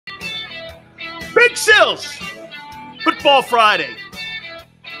Big Sills, Football Friday.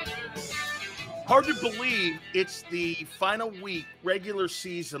 Hard to believe it's the final week, regular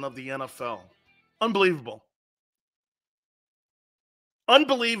season of the NFL. Unbelievable.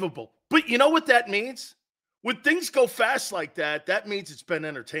 Unbelievable. But you know what that means? When things go fast like that, that means it's been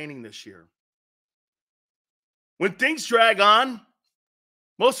entertaining this year. When things drag on,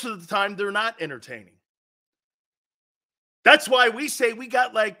 most of the time they're not entertaining. That's why we say we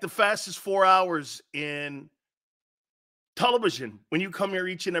got like the fastest 4 hours in television when you come here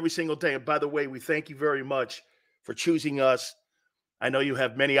each and every single day. And by the way, we thank you very much for choosing us. I know you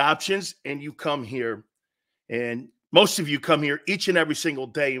have many options and you come here, and most of you come here each and every single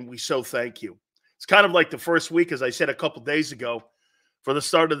day, and we so thank you. It's kind of like the first week, as I said a couple days ago, for the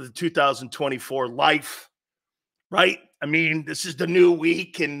start of the 2024 life, right? I mean, this is the new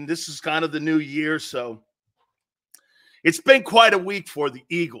week and this is kind of the new year. So it's been quite a week for the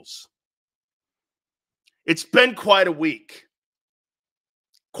Eagles. It's been quite a week.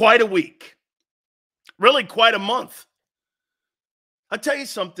 Quite a week. Really quite a month. I'll tell you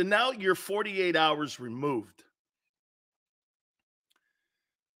something. Now you're 48 hours removed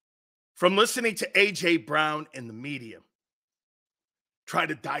from listening to A.J. Brown in the media try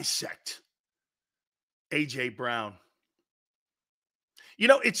to dissect A.J. Brown. You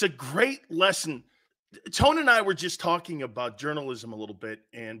know, it's a great lesson. Tone and I were just talking about journalism a little bit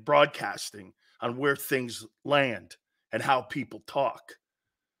and broadcasting on where things land and how people talk.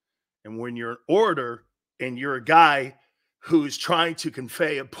 And when you're an orator and you're a guy who's trying to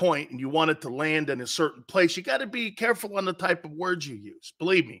convey a point and you want it to land in a certain place, you got to be careful on the type of words you use.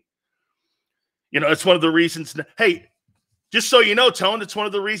 Believe me. You know, it's one of the reasons. Hey, just so you know, Tone, it's one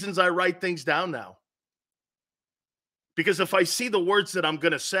of the reasons I write things down now. Because if I see the words that I'm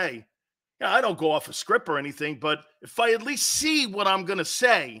going to say, I don't go off a script or anything, but if I at least see what I'm going to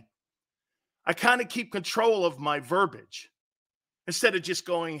say, I kind of keep control of my verbiage instead of just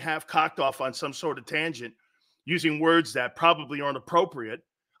going half cocked off on some sort of tangent using words that probably aren't appropriate.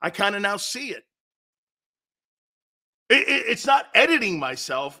 I kind of now see it. It's not editing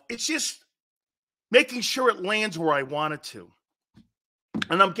myself. It's just making sure it lands where I want it to.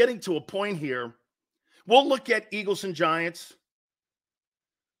 And I'm getting to a point here. We'll look at Eagles and Giants.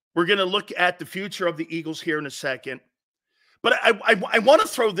 We're going to look at the future of the Eagles here in a second. But I want to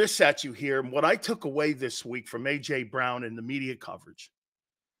throw this at you here, what I took away this week from A.J. Brown and the media coverage.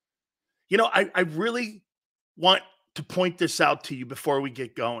 You know, I really want to point this out to you before we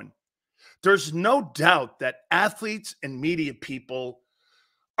get going. There's no doubt that athletes and media people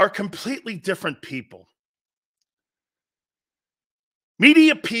are completely different people.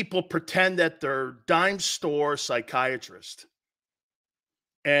 Media people pretend that they're dime store psychiatrists,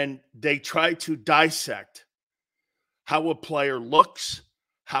 and they try to dissect how a player looks,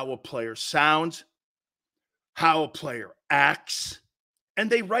 how a player sounds, how a player acts, and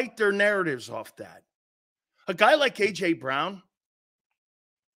they write their narratives off that. A guy like A.J. Brown,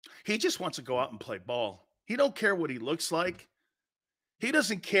 he just wants to go out and play ball. He don't care what he looks like. He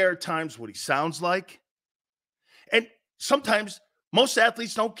doesn't care at times what he sounds like. And sometimes most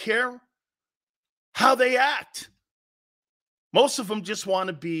athletes don't care how they act. Most of them just want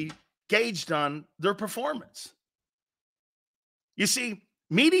to be gauged on their performance. You see,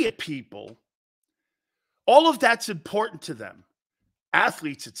 media people, all of that's important to them.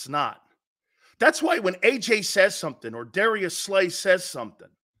 Athletes, it's not. That's why when AJ says something or Darius Slay says something,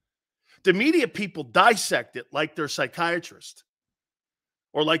 the media people dissect it like they're psychiatrists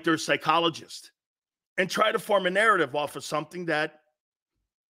or like they're psychologists and try to form a narrative off of something that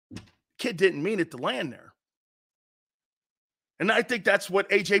kid didn't mean it to land there. And I think that's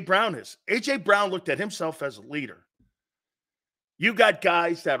what A.J. Brown is. A.J. Brown looked at himself as a leader. You got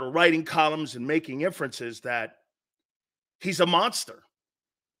guys that are writing columns and making inferences that he's a monster.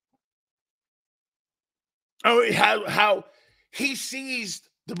 Oh, how he sees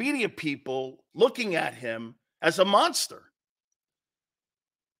the media people looking at him as a monster.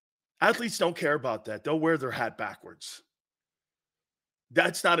 Athletes don't care about that. They'll wear their hat backwards.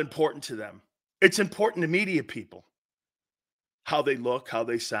 That's not important to them. It's important to media people. How they look, how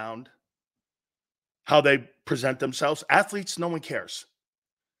they sound, how they present themselves. Athletes, no one cares.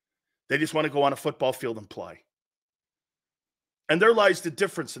 They just want to go on a football field and play. And there lies the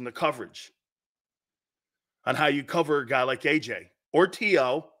difference in the coverage on how you cover a guy like AJ or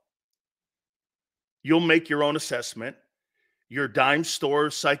T.O. You'll make your own assessment. Your dime store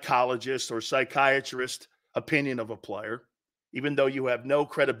psychologist or psychiatrist opinion of a player, even though you have no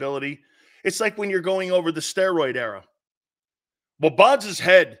credibility. It's like when you're going over the steroid era. Well, Bonds'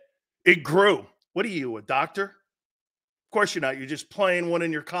 head, it grew. What are you, a doctor? Of course you're not. You're just playing one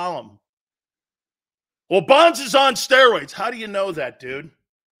in your column. Well, Bonds is on steroids. How do you know that, dude?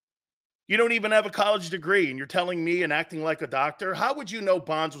 You don't even have a college degree, and you're telling me and acting like a doctor? How would you know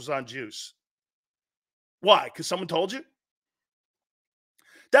Bonds was on juice? Why? Because someone told you?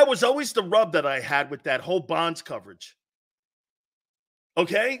 That was always the rub that I had with that whole Bonds coverage.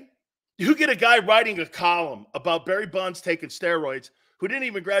 Okay? You get a guy writing a column about Barry Bonds taking steroids who didn't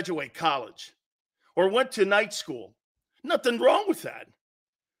even graduate college or went to night school. Nothing wrong with that.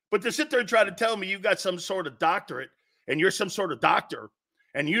 But to sit there and try to tell me you got some sort of doctorate and you're some sort of doctor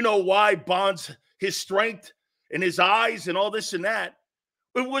and you know why Bonds, his strength and his eyes and all this and that,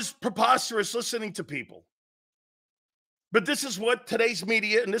 it was preposterous listening to people. But this is what today's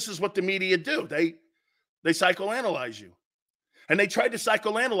media, and this is what the media do. They psychoanalyze you. And they tried to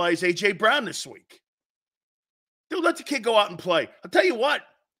psychoanalyze A.J. Brown this week. Dude, let the kid go out and play. I'll tell you what,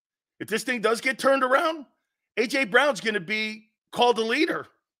 if this thing does get turned around, A.J. Brown's going to be called a leader.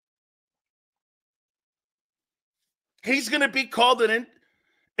 He's going to be called an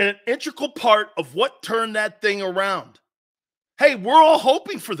integral part of what turned that thing around. Hey, we're all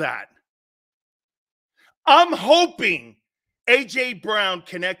hoping for that. I'm hoping A.J. Brown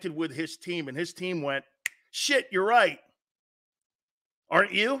connected with his team, and his team went, shit, you're right.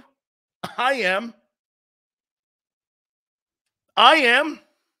 Aren't you? I am. I am.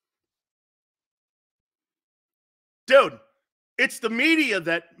 Dude, it's the media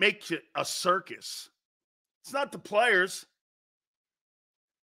that makes it a circus. It's not the players.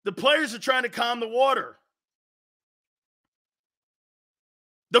 The players are trying to calm the water.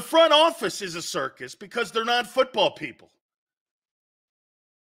 The front office is a circus because they're not football people.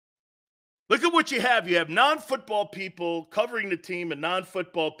 Look at what you have. You have non-football people covering the team and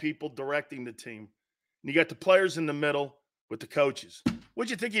non-football people directing the team. And you got the players in the middle with the coaches. What'd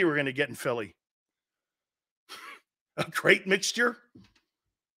you think you were going to get in Philly? A great mixture?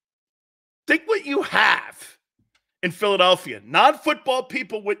 Think what you have in Philadelphia. Non-football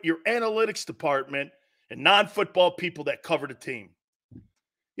people with your analytics department and non-football people that cover the team.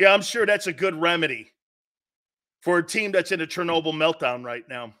 Yeah, I'm sure that's a good remedy for a team that's in a Chernobyl meltdown right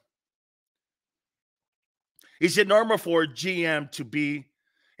now. Is it normal for a GM to be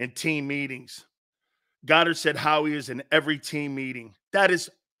in team meetings? Goddard said Howie is in every team meeting. That is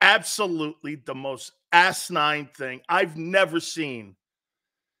absolutely the most asinine thing. I've never seen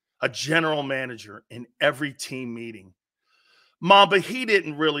a general manager in every team meeting. Mamba, he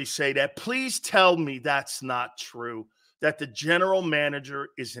didn't really say that. Please tell me that's not true, that the general manager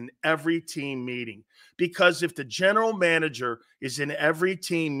is in every team meeting. Because if the general manager is in every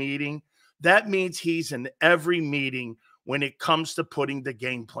team meeting, that means he's in every meeting when it comes to putting the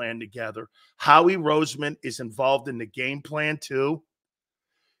game plan together. Howie Roseman is involved in the game plan too.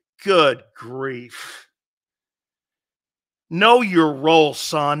 Good grief. Know your role,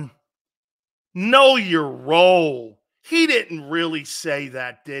 son. Know your role. He didn't really say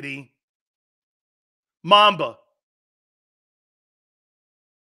that, did he? Mamba.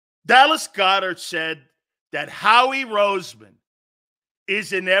 Dallas Goedert said that Howie Roseman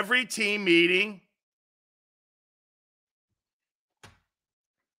is in every team meeting.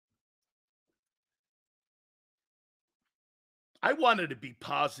 I wanted to be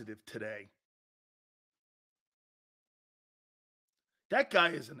positive today. That guy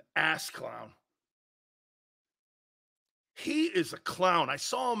is an ass clown. He is a clown. I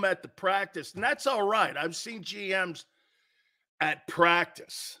saw him at the practice, and that's all right. I've seen GMs at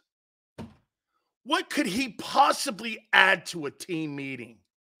practice. What could he possibly add to a team meeting?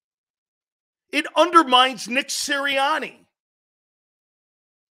 It undermines Nick Sirianni.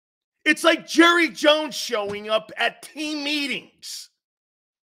 It's like Jerry Jones showing up at team meetings.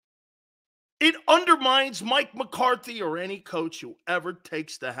 It undermines Mike McCarthy or any coach who ever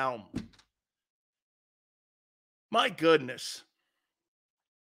takes the helm. My goodness.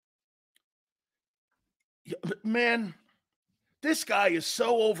 Man, this guy is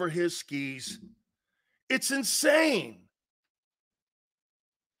so over his skis. It's insane.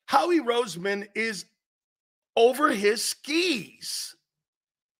 Howie Roseman is over his skis.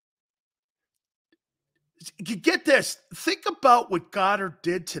 Get this. Think about what Goddard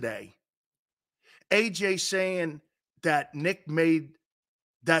did today. AJ saying that Nick made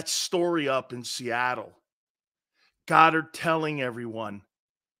that story up in Seattle. Goddard telling everyone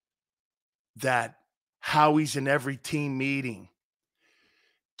that Howie's in every team meeting.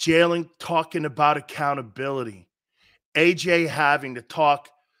 Jalen talking about accountability. AJ having to talk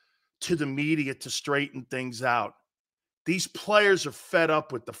to the media to straighten things out. These players are fed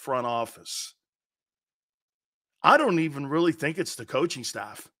up with the front office. I don't even really think it's the coaching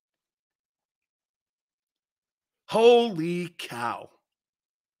staff. Holy cow.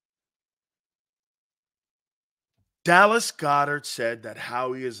 Dallas Goedert said that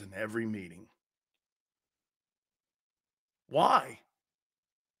Howie is in every meeting. Why?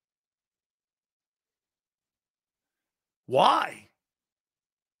 Why?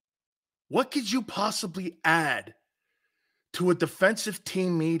 What could you possibly add to a defensive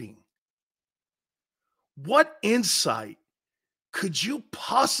team meeting? What insight could you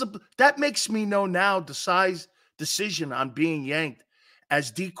possibly? That makes me know now Desai's decision on being yanked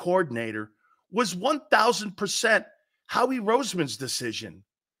as D coordinator was 1,000% Howie Roseman's decision,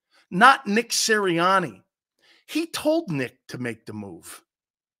 not Nick Sirianni. He told Nick to make the move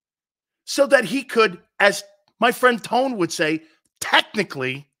so that he could, as my friend Tone would say,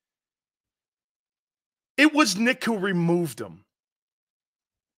 technically, it was Nick who removed him.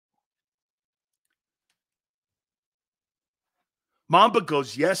 Mamba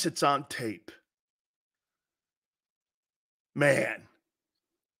goes, yes, it's on tape. Man,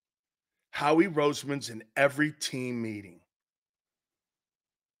 Howie Roseman's in every team meeting.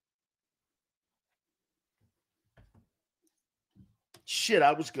 Shit,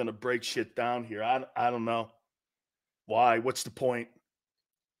 I was going to break shit down here. I don't know. Why? What's the point?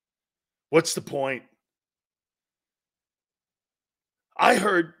 What's the point? I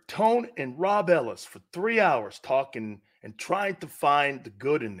heard Tone and Rob Ellis for 3 hours talking and trying to find the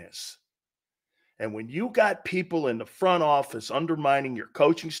good in this. And when you got people in the front office undermining your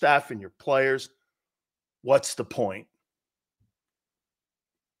coaching staff and your players, what's the point?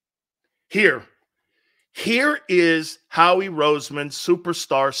 Here is Howie Roseman's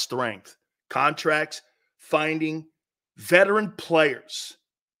superstar strength. Contracts, finding veteran players.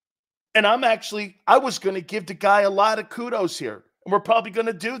 And I was going to give the guy a lot of kudos here. And we're probably going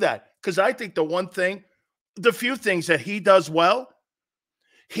to do that because I think the few things that he does well,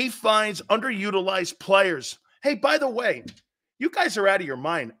 he finds underutilized players. Hey, by the way, you guys are out of your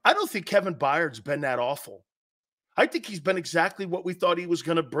mind. I don't think Kevin Byard's been that awful. I think he's been exactly what we thought he was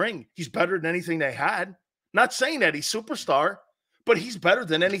going to bring. He's better than anything they had. Not saying that he's superstar, but he's better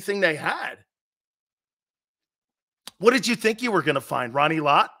than anything they had. What did you think you were going to find? Ronnie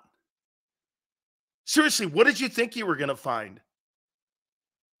Lott? Seriously, what did you think you were going to find?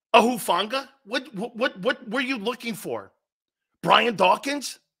 A Hufanga? What were you looking for? Brian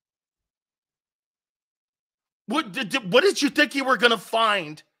Dawkins? What did you think you were going to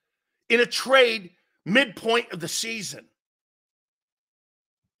find in a trade midpoint of the season?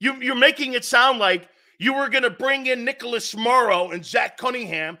 You're making it sound like you were going to bring in Nicholas Morrow and Zach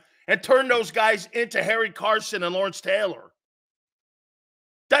Cunningham and turn those guys into Harry Carson and Lawrence Taylor.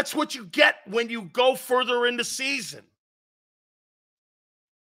 That's what you get when you go further in the season.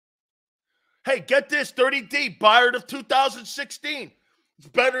 Hey, get this, 30D, Byard of 2016. It's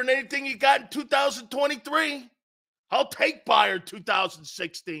better than anything you got in 2023. I'll take Byard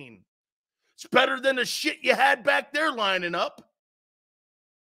 2016. It's better than the shit you had back there lining up.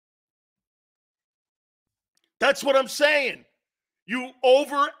 That's what I'm saying. You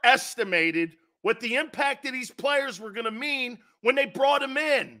overestimated what the impact of these players were going to mean when they brought them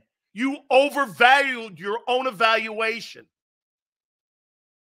in. You overvalued your own evaluation.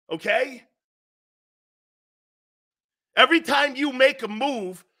 Okay? Every time you make a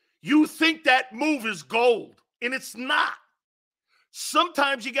move, you think that move is gold, and it's not.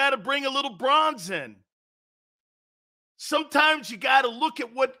 Sometimes you got to bring a little bronze in. Sometimes you got to look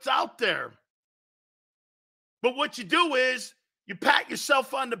at what's out there. But what you do is you pat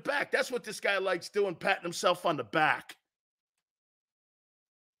yourself on the back. That's what this guy likes doing, patting himself on the back.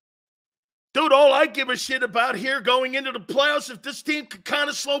 Dude, all I give a shit about here going into the playoffs if this team could kind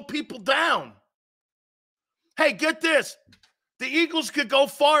of slow people down. Hey, get this. The Eagles could go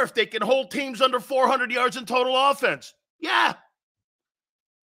far if they can hold teams under 400 yards in total offense. Yeah.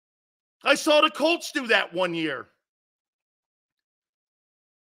 I saw the Colts do that one year.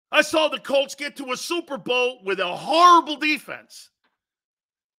 I saw the Colts get to a Super Bowl with a horrible defense.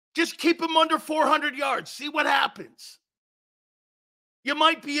 Just keep them under 400 yards. See what happens. You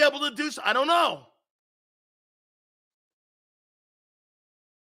might be able to do so. I don't know.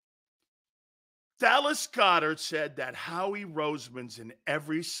 Dallas Goedert said that Howie Roseman's in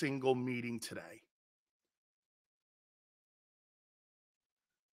every single meeting today.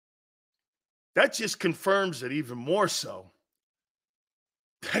 That just confirms it even more so.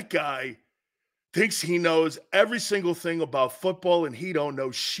 That guy thinks he knows every single thing about football and he don't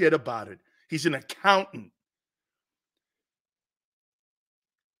know shit about it. He's an accountant.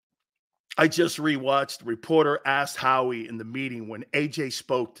 I just rewatched. The reporter asked Howie in the meeting when AJ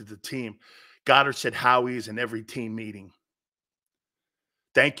spoke to the team. Goddard said Howie is in every team meeting.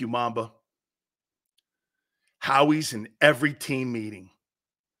 Thank you, Mamba. Howie's in every team meeting.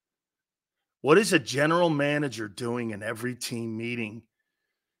 What is a general manager doing in every team meeting?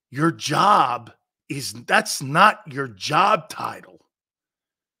 Your job that's not your job title.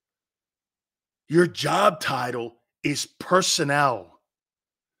 Your job title is personnel,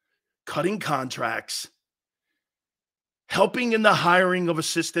 cutting contracts, helping in the hiring of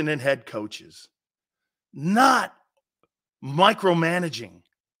assistant and head coaches, not micromanaging.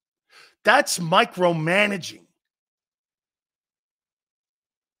 That's micromanaging.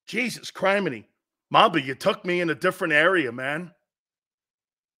 Jesus criminy. Mamba, you took me in a different area, man.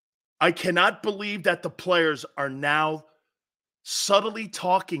 I cannot believe that the players are now subtly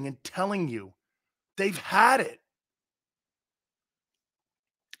talking and telling you they've had it.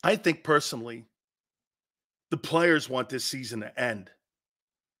 I think personally, the players want this season to end.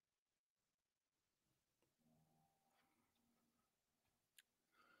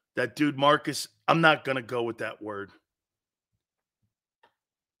 That dude, Marcus, I'm not going to go with that word.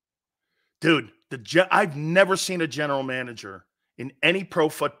 Dude, I've never seen a general manager in any pro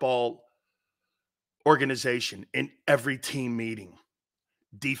football organization in every team meeting.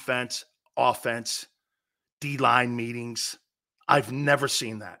 Defense, offense, D-line meetings. I've never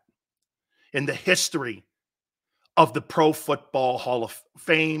seen that. In the history of the Pro Football Hall of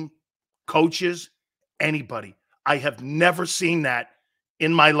Fame, coaches, anybody. I have never seen that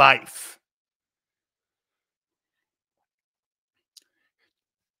in my life.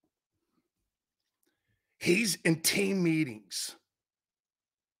 He's in team meetings.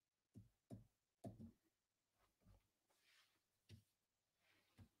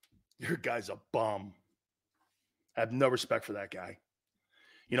 Your guy's a bum. I have no respect for that guy.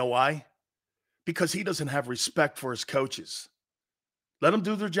 You know why? Because he doesn't have respect for his coaches. Let them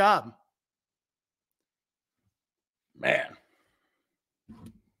do their job. Man.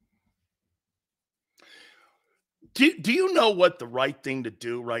 Do you know what the right thing to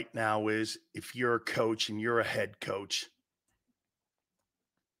do right now is if you're a coach and you're a head coach?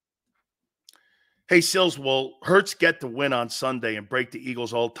 Hey, Sills, will Hurts get the win on Sunday and break the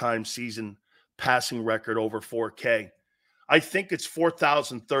Eagles' all-time season passing record over 4K? I think it's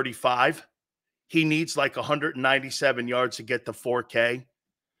 4,035. He needs like 197 yards to get to 4K.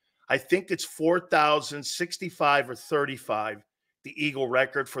 I think it's 4,065 or 35, the Eagle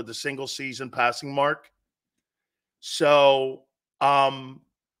record for the single season passing mark. So,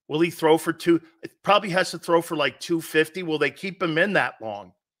 will he throw for two? It probably has to throw for like 250. Will they keep him in that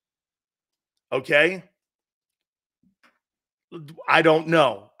long? Okay. I don't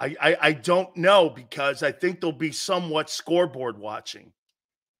know. I don't know because I think there'll be somewhat scoreboard watching.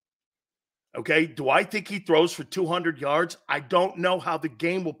 Okay. Do I think he throws for 200 yards? I don't know how the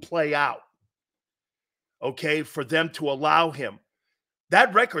game will play out. Okay. For them to allow him.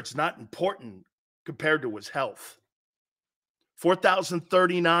 That record's not important compared to his health.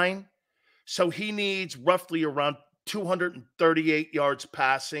 4,039. So he needs roughly around 238 yards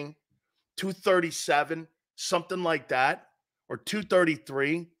passing, 237, something like that, or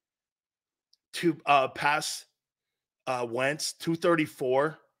 233 to pass Wentz,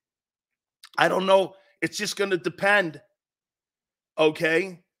 234. I don't know. It's just going to depend.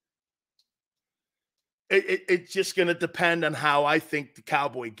 Okay. It's just going to depend on how I think the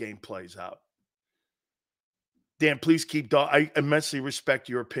Cowboy game plays out. Dan, please keep I immensely respect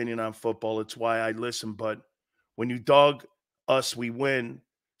your opinion on football. It's why I listen. But when you dog us, we win.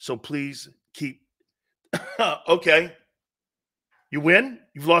 So please keep. Okay. You win?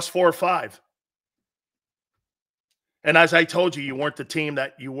 You've lost 4 or 5. And as I told you, you weren't the team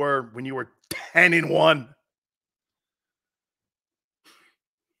that you were when you were 10-1.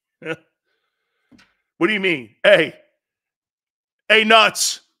 What do you mean? Hey,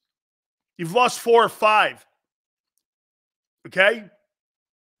 nuts. You've lost 4 or 5. Okay?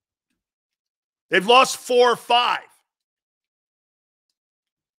 They've lost 4 or 5.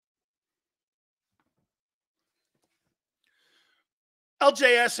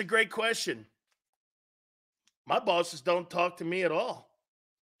 LJ asked a great question. My bosses don't talk to me at all.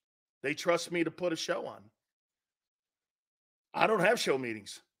 They trust me to put a show on. I don't have show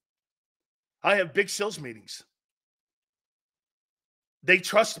meetings. I have big sales meetings. They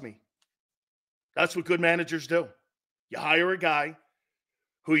trust me. That's what good managers do. You hire a guy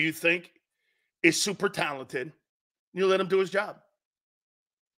who you think is super talented, and you let him do his job.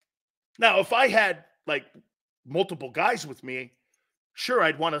 Now, if I had like multiple guys with me, sure,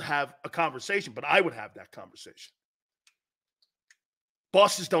 I'd want to have a conversation, but I would have that conversation.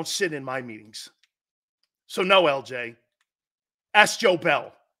 Bosses don't sit in my meetings. So no, LJ. Ask Joe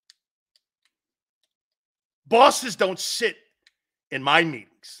Bell. Bosses don't sit in my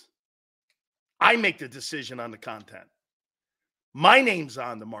meetings. I make the decision on the content. My name's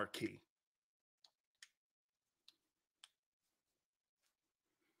on the marquee.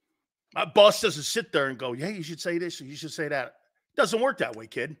 My boss doesn't sit there and go, yeah, you should say this or you should say that. It doesn't work that way,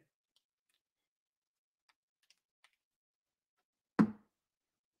 kid.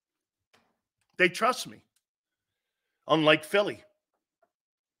 They trust me. Unlike Philly.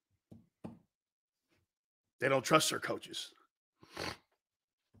 They don't trust their coaches.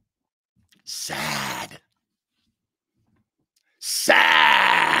 Sad.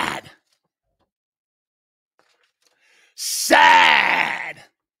 Sad. Sad.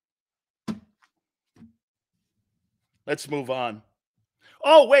 Let's move on.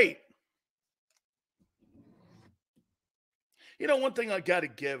 Oh, wait. You know, one thing I got to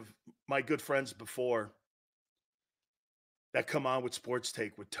give my good friends before that come on with Sports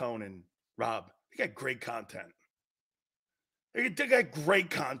Take with Tone and Rob, they got great content. They got great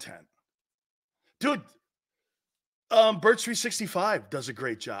content. Dude, Birds 365 does a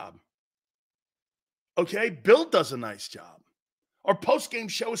great job. Okay, Bill does a nice job. Our post-game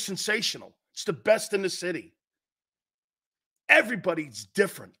show is sensational. It's the best in the city. Everybody's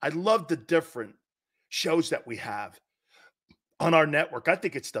different. I love the different shows that we have on our network. I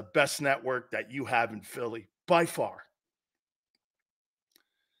think it's the best network that you have in Philly, by far.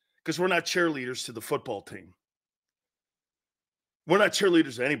 Because we're not cheerleaders to the football team. We're not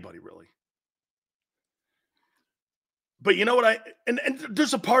cheerleaders to anybody, really. But you know what? And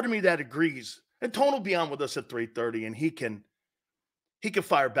there's a part of me that agrees. And Tone will be on with us at 3:30, and he can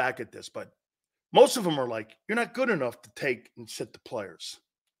fire back at this. But most of them are like, you're not good enough to take and sit the players.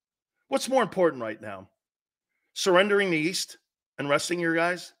 What's more important right now? Surrendering the East and resting your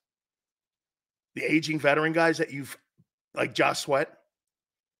guys? The aging veteran guys that you've, like Josh Sweat,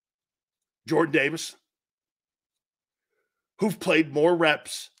 Jordan Davis, who've played more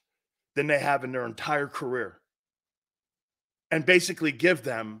reps than they have in their entire career, and basically give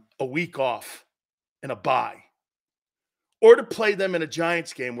them a week off and a bye, or to play them in a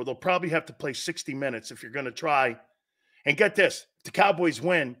Giants game where they'll probably have to play 60 minutes if you're going to try. And get this, if the Cowboys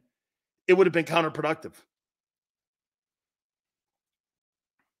win, it would have been counterproductive.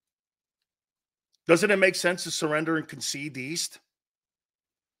 Doesn't it make sense to surrender and concede the East?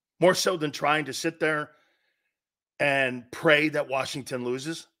 More so than trying to sit there and pray that Washington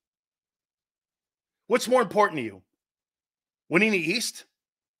loses? What's more important to you? Winning the East?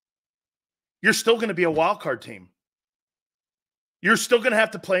 You're still going to be a wild card team. You're still going to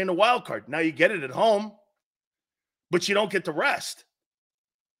have to play in the wild card. Now you get it at home, but you don't get the rest.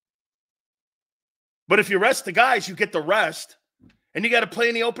 But if you rest the guys, you get the rest, and you got to play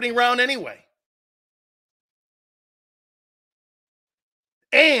in the opening round anyway.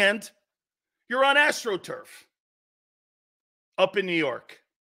 And you're on AstroTurf up in New York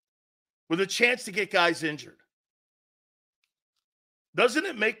with a chance to get guys injured. Doesn't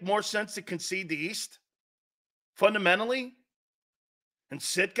it make more sense to concede the East fundamentally and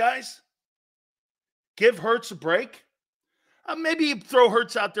sit guys? Give Hurts a break? Maybe you throw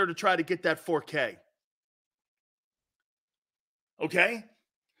Hurts out there to try to get that 4K. Okay?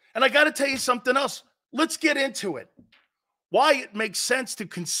 And I got to tell you something else. Let's get into it. Why it makes sense to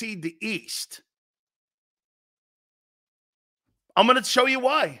concede the East. I'm going to show you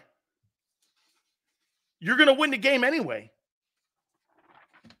why. You're going to win the game anyway.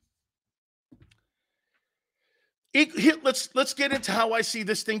 Let's get into how I see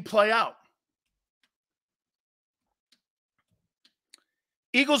this thing play out.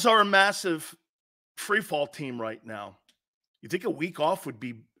 Eagles are a massive free fall team right now. You think a week off would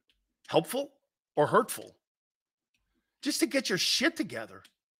be helpful or hurtful? Just to get your shit together.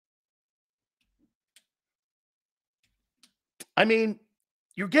 I mean,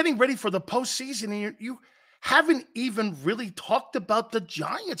 you're getting ready for the postseason, and you haven't even really talked about the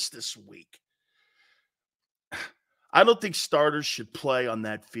Giants this week. I don't think starters should play on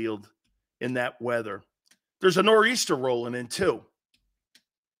that field in that weather. There's a nor'easter rolling in too.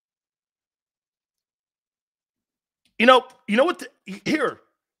 You know what? Here,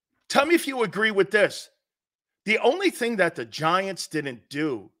 tell me if you agree with this. The only thing that the Giants didn't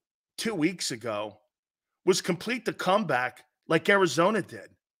do 2 weeks ago was complete the comeback like Arizona did.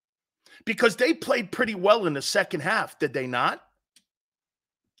 Because they played pretty well in the second half, did they not?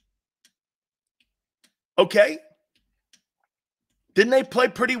 Okay. Didn't they play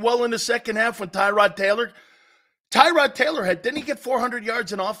pretty well in the second half when Tyrod Taylor didn't he get 400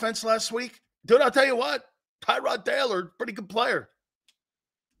 yards in offense last week? Dude, I'll tell you what, Tyrod Taylor, pretty good player.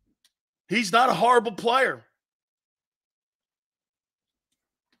 He's not a horrible player.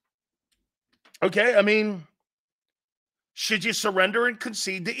 Okay, I mean, should you surrender and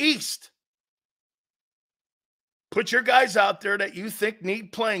concede the East? Put your guys out there that you think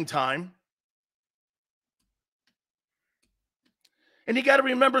need playing time. And you got to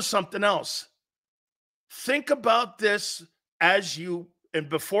remember something else. Think about this and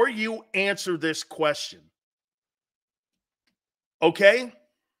before you answer this question. Okay?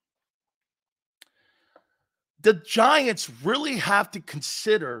 The Giants really have to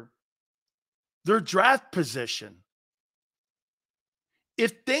consider their draft position.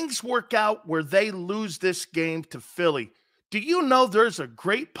 If things work out where they lose this game to Philly, do you know there's a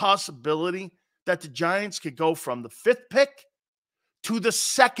great possibility that the Giants could go from the 5th pick to the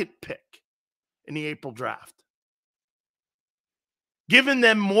 2nd pick in the April draft, giving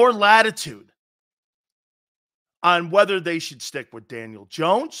them more latitude on whether they should stick with Daniel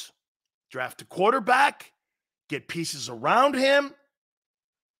Jones, draft a quarterback, get pieces around him.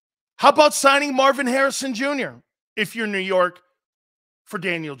 How about signing Marvin Harrison Jr. if you're New York for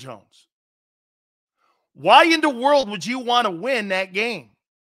Daniel Jones? Why in the world would you want to win that game?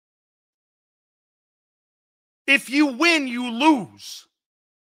 If you win, you lose.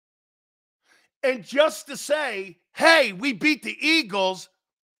 And just to say, hey, we beat the Eagles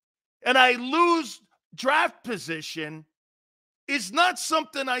and I lose draft position is not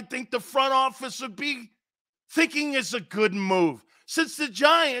something I think the front office would be thinking is a good move, since the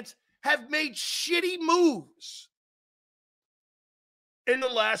Giants have made shitty moves in the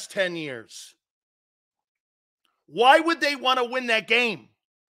last 10 years. Why would they want to win that game?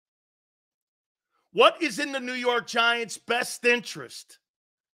 What is in the New York Giants' best interest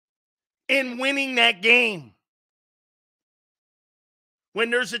in winning that game when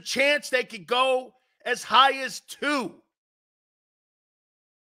there's a chance they could go as high as 2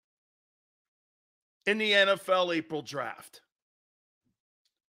 in the NFL April draft?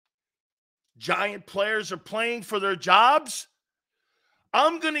 Giant players are playing for their jobs.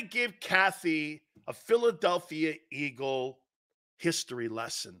 I'm going to give Kathy a Philadelphia Eagle history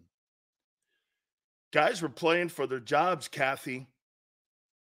lesson. Guys were playing for their jobs, Kathy,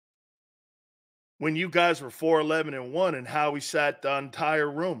 when you guys were 4-11-1 and Howie sat the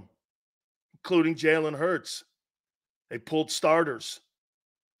entire room, including Jalen Hurts. They pulled starters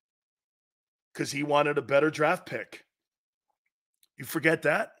because he wanted a better draft pick. You forget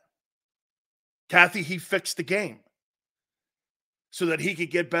that? Kathy, he fixed the game so that he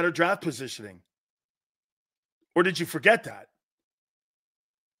could get better draft positioning. Or did you forget that?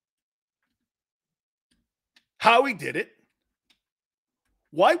 Howie did it.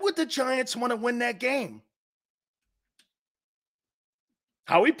 Why would the Giants want to win that game?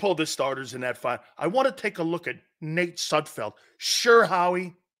 Howie pulled his starters in that fight. I want to take a look at Nate Sudfeld. Sure,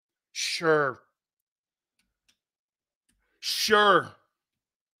 Howie. Sure.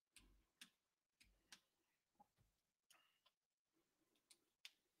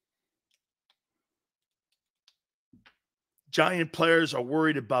 Giant players are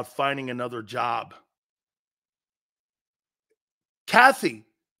worried about finding another job. Kathy,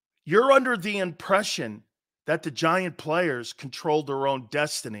 you're under the impression that the Giant players control their own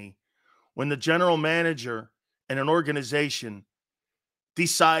destiny when the general manager in an organization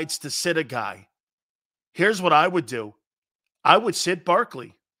decides to sit a guy. Here's what I would do. I would sit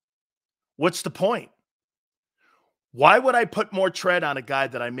Barkley. What's the point? Why would I put more tread on a guy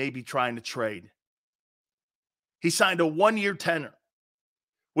that I may be trying to trade? He signed a 1-year tenor,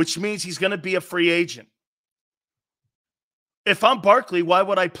 which means he's going to be a free agent. If I'm Barkley, why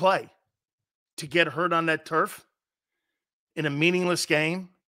would I play? To get hurt on that turf in a meaningless game?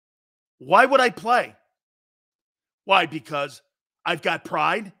 Why would I play? Why? Because I've got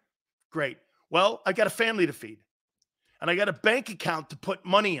pride? Great. Well, I got a family to feed. And I got a bank account to put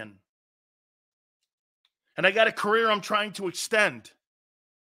money in. And I got a career I'm trying to extend.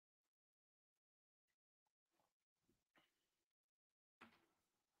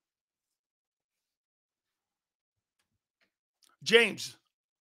 James,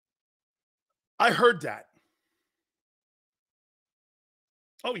 I heard that.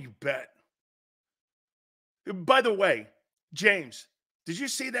 Oh, you bet. By the way, James, did you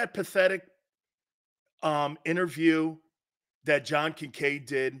see that pathetic interview that John Kincaid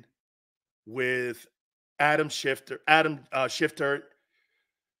did with Adam Schefter?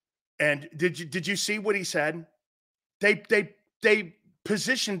 And did you see what he said? They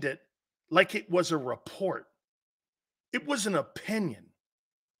positioned it like it was a report. It was an opinion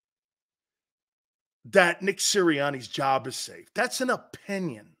that Nick Sirianni's job is safe. That's an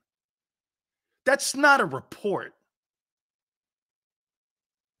opinion. That's not a report.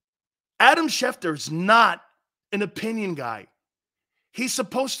 Adam Schefter is not an opinion guy. He's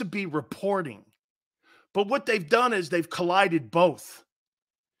supposed to be reporting. But what they've done is they've collided both.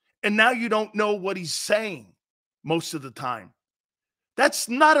 And now you don't know what he's saying most of the time. That's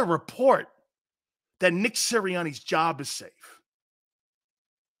not a report that Nick Sirianni's job is safe.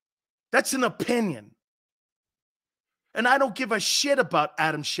 That's an opinion. And I don't give a shit about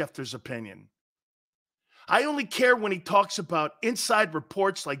Adam Schefter's opinion. I only care when he talks about inside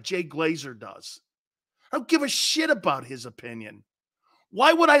reports like Jay Glazer does. I don't give a shit about his opinion.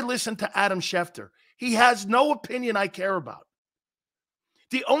 Why would I listen to Adam Schefter? He has no opinion I care about.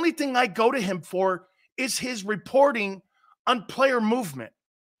 The only thing I go to him for is his reporting on player movement.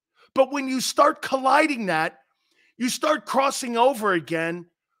 But when you start colliding that, you start crossing over again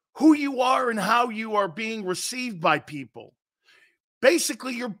who you are and how you are being received by people.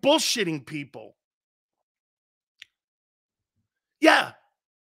 Basically, you're bullshitting people. Yeah,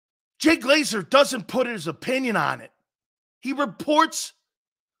 Jay Glazer doesn't put his opinion on it. He reports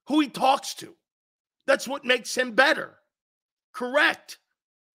who he talks to. That's what makes him better. Correct,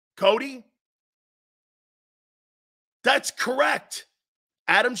 Cody? That's correct.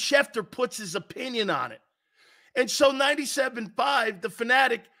 Adam Schefter puts his opinion on it. And so 97.5, the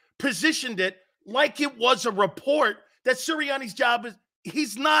Fanatic, positioned it like it was a report that Sirianni's job is,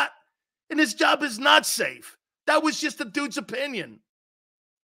 he's not, and his job is not safe. That was just the dude's opinion.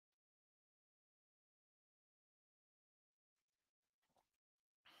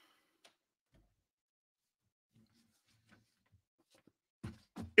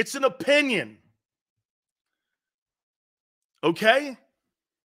 It's an opinion. Okay?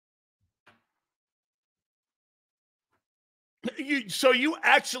 So you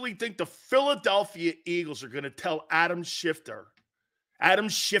actually think the Philadelphia Eagles are going to tell Adam Schefter,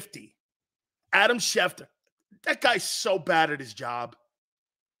 that guy's so bad at his job.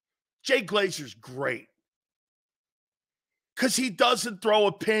 Jay Glazer's great because he doesn't throw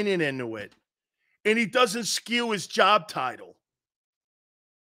opinion into it and he doesn't skew his job title.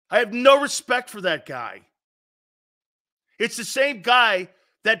 I have no respect for that guy. It's the same guy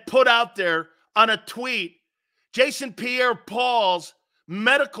that put out there on a tweet Jason Pierre-Paul's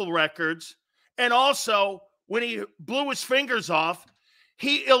medical records, and also when he blew his fingers off,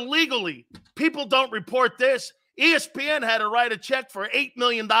 he illegally, people don't report this, ESPN had to write a check for $8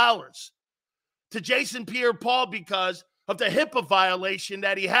 million to Jason Pierre-Paul because of the HIPAA violation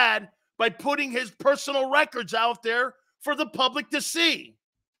that he had by putting his personal records out there for the public to see.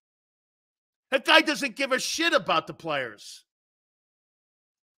 That guy doesn't give a shit about the players.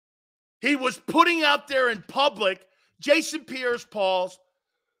 He was putting out there in public Jason Pierre-Paul's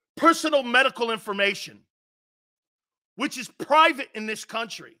personal medical information, which is private in this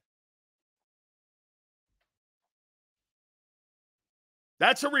country.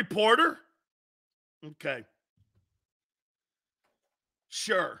 That's a reporter? Okay.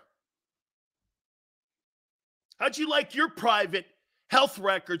 Sure. How'd you like your private health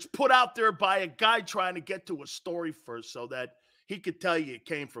records put out there by a guy trying to get to a story first so that he could tell you it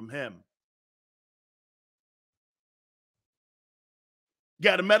came from him? You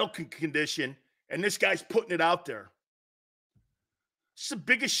got a medical condition, and this guy's putting it out there. It's the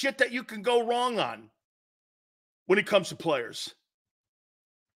biggest shit that you can go wrong on when it comes to players.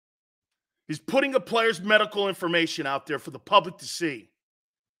 He's putting a player's medical information out there for the public to see.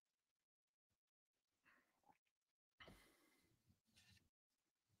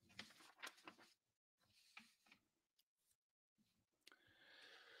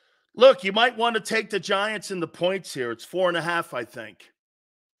 Look, you might want to take the Giants in the points here. It's 4.5, I think.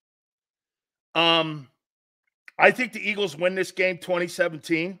 I think the Eagles win this game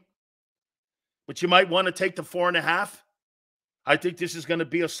 2017, but you might want to take the 4.5. I think this is going to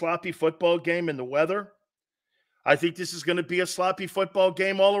be a sloppy football game in the weather. I think this is going to be a sloppy football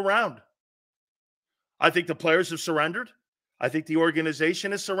game all around. I think the players have surrendered. I think the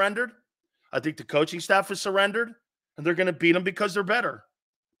organization has surrendered. I think the coaching staff has surrendered, and they're going to beat them because they're better,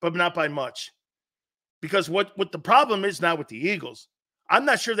 but not by much. Because what the problem is now with the Eagles, I'm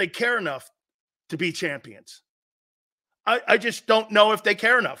not sure they care enough to be champions. I just don't know if they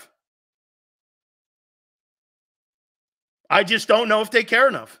care enough. I just don't know if they care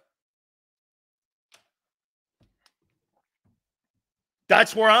enough.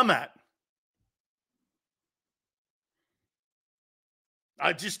 That's where I'm at.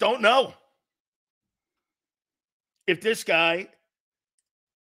 I just don't know. If this guy,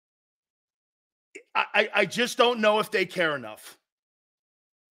 I just don't know if they care enough.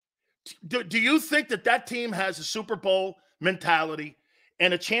 Do you think that team has a Super Bowl mentality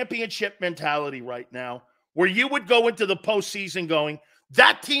and a championship mentality right now where you would go into the postseason going,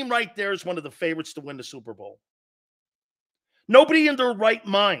 that team right there is one of the favorites to win the Super Bowl? Nobody in their right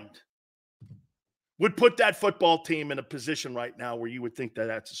mind would put that football team in a position right now where you would think that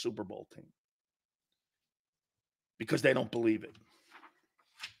that's a Super Bowl team because they don't believe it.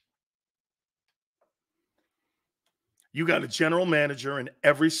 You got a general manager in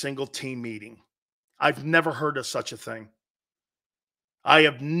every single team meeting. I've never heard of such a thing. I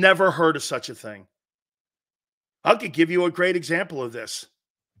have never heard of such a thing. I could give you a great example of this.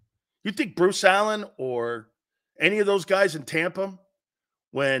 You think Bruce Allen or any of those guys in Tampa,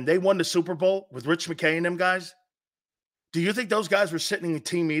 when they won the Super Bowl with Rich McKay and them guys, do you think those guys were sitting in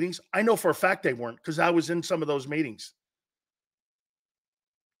team meetings? I know for a fact they weren't, because I was in some of those meetings.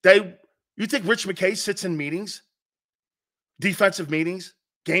 You think Rich McKay sits in meetings, defensive meetings,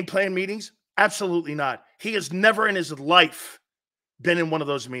 game plan meetings? Absolutely not. He has never in his life been in one of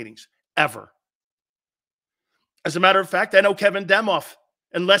those meetings, ever. As a matter of fact, I know Kevin Demoff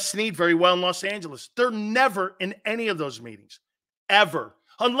and Les Snead very well in Los Angeles. They're never in any of those meetings, ever,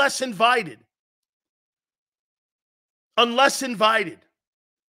 unless invited. Unless invited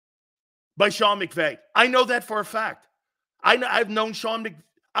by Sean McVay. I know that for a fact. I've known Sean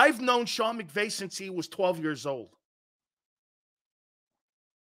McVay since he was 12 years old.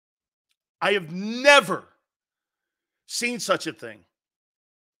 I have never seen such a thing.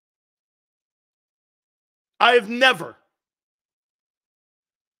 I have never.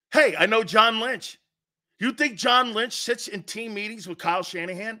 Hey, I know John Lynch. You think John Lynch sits in team meetings with Kyle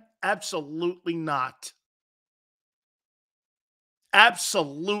Shanahan? Absolutely not.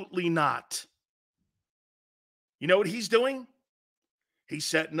 Absolutely not. You know what he's doing? He's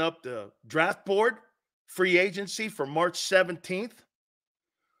setting up the draft board, free agency for March 17th,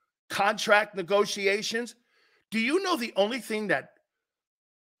 contract negotiations. Do you know the only thing that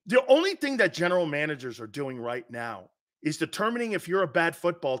general managers are doing right now is determining if you're a bad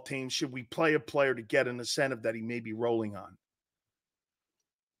football team, should we play a player to get an incentive that he may be rolling on?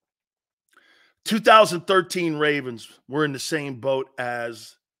 2013 Ravens were in the same boat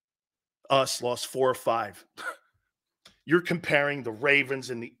as us, lost 4 or 5. You're comparing the Ravens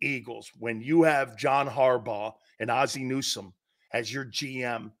and the Eagles when you have John Harbaugh and Ozzie Newsome as your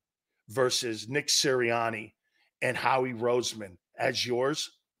GM versus Nick Sirianni and Howie Roseman as yours.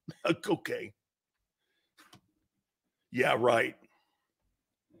 Okay. Yeah, right.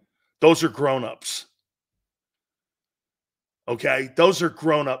 Those are grown-ups. Okay? Those are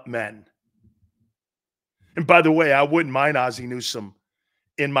grown-up men. And by the way, I wouldn't mind Ozzie Newsome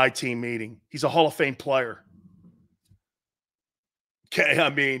in my team meeting. He's a Hall of Fame player. Okay, I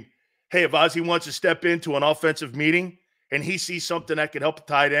mean, hey, if Ozzie wants to step into an offensive meeting and he sees something that could help a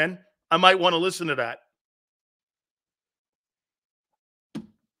tight end, I might want to listen to that.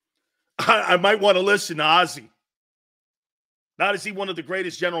 I might want to listen to Ozzie. Not is he one of the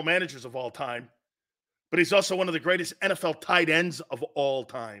greatest general managers of all time, but he's also one of the greatest NFL tight ends of all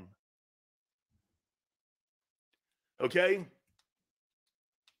time. Okay?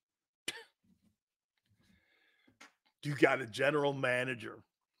 You got a general manager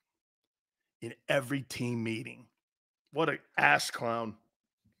in every team meeting. What an ass clown.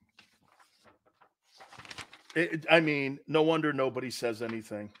 I mean, no wonder nobody says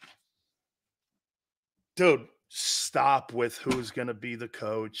anything. Dude, stop with who's going to be the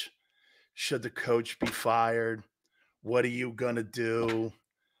coach. Should the coach be fired? What are you going to do?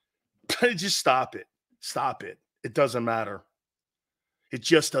 Just stop it. Stop it. It doesn't matter. It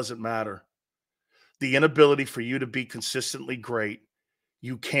just doesn't matter. The inability for you to be consistently great,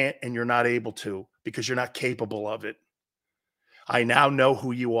 you can't and you're not able to because you're not capable of it. I now know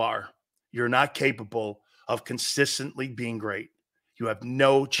who you are. You're not capable of consistently being great. You have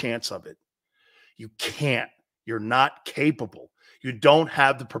no chance of it. You can't. You're not capable. You don't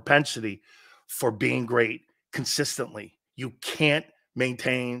have the propensity for being great consistently. You can't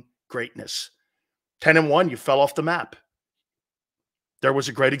maintain greatness. 10-1, you fell off the map. There was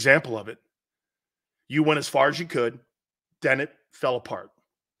a great example of it. You went as far as you could, then it fell apart.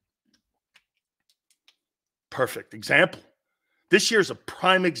 Perfect example. This year is a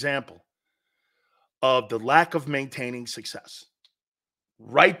prime example of the lack of maintaining success.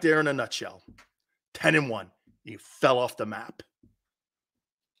 Right there in a nutshell. 10-1, you fell off the map.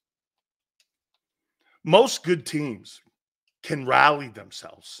 Most good teams can rally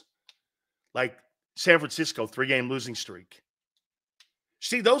themselves. Like San Francisco, 3-game losing streak.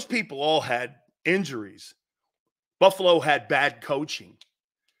 See, those people all had injuries. Buffalo had bad coaching,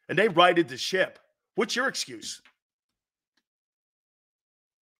 and they righted the ship. What's your excuse?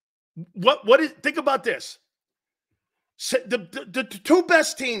 Think about this. The two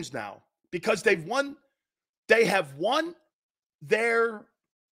best teams now, because they have won their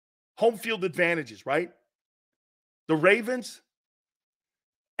home field advantages, right? The Ravens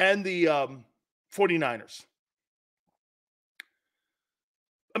and the 49ers.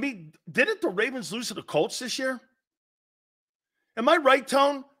 I mean, didn't the Ravens lose to the Colts this year? Am I right,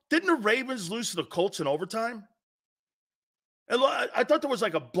 Tone? Didn't the Ravens lose to the Colts in overtime? And I thought there was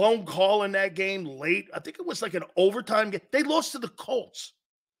like a blown call in that game late. I think it was like an overtime game. They lost to the Colts.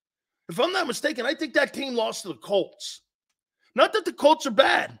 If I'm not mistaken, I think that team lost to the Colts. Not that the Colts are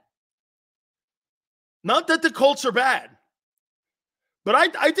bad. Not that the Colts are bad. But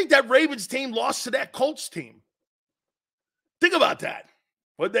I think that Ravens team lost to that Colts team. Think about that.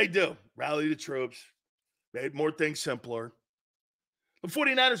 What'd they do? Rally the troops. Made more things simpler. The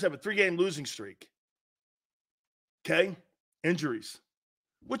 49ers have a 3-game losing streak. Okay? Injuries.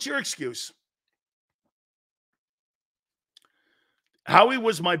 What's your excuse? Howie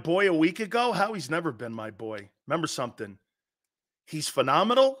was my boy a week ago. Howie's never been my boy. Remember something. He's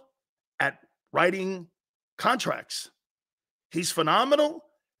phenomenal at writing contracts. He's phenomenal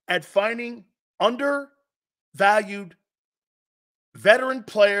at finding undervalued veteran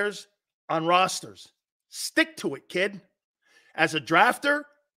players on rosters. Stick to it, kid. As a drafter,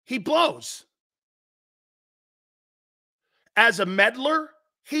 he blows. As a meddler,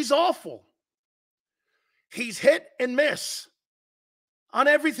 he's awful. He's hit and miss on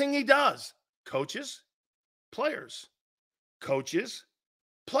everything he does. Coaches, players. Coaches,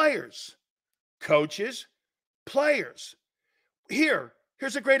 players. Coaches, players.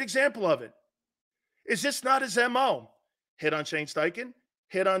 Here's a great example of it. Is this not his MO? Hit on Shane Steichen,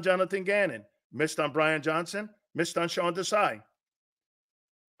 hit on Jonathan Gannon, missed on Brian Johnson, missed on Sean Desai.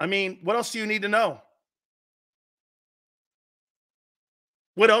 I mean, what else do you need to know?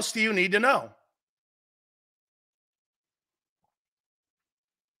 What else do you need to know?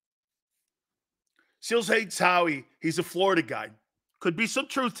 Seals hates Howie. He's a Florida guy. Could be some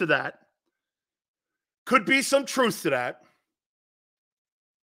truth to that. Could be some truth to that.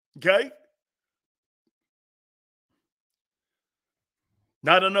 Okay?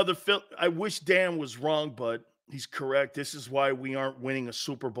 Not another Phil. I wish Dan was wrong, but he's correct. This is why we aren't winning a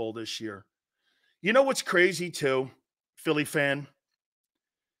Super Bowl this year. You know what's crazy too, Philly fan?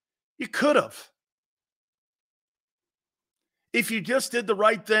 You could have. If you just did the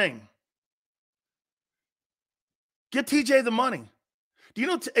right thing. Get TJ the money. Do you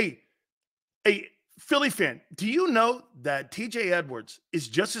know, a Philly fan, do you know that TJ Edwards is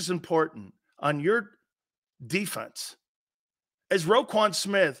just as important on your defense as Roquan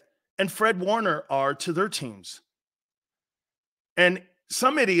Smith and Fred Warner are to their teams? And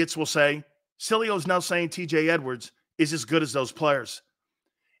some idiots will say, Sileo's now saying TJ Edwards is as good as those players.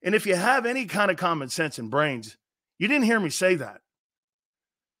 And if you have any kind of common sense and brains, you didn't hear me say that.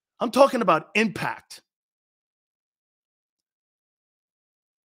 I'm talking about impact.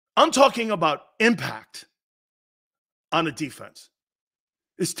 I'm talking about impact on a defense.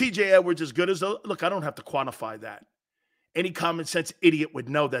 Is TJ Edwards as good as those? Look, I don't have to quantify that. Any common sense idiot would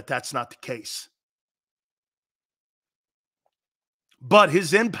know that that's not the case. But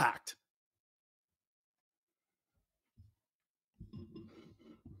his impact.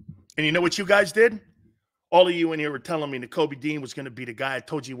 And you know what you guys did? All of you in here were telling me that Kobe Dean was going to be the guy I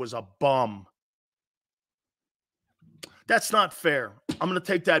told you was a bum. That's not fair. I'm going to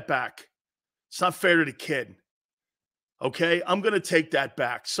take that back. It's not fair to the kid. Okay? I'm going to take that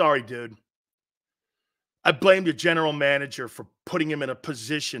back. Sorry, dude. I blame the general manager for putting him in a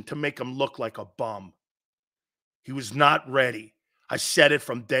position to make him look like a bum. He was not ready. I said it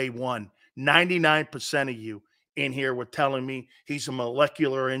from day one. 99% of you in here were telling me he's a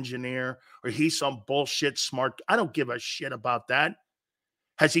molecular engineer or he's some bullshit smart. I don't give a shit about that.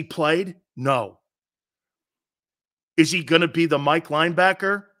 Has he played? No. Is he going to be the Mike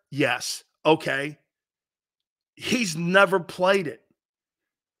linebacker? Yes. Okay. He's never played it.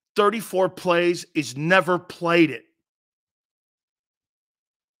 34 plays. He's never played it.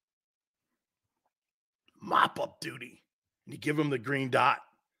 Mop-up duty. And you give him the green dot.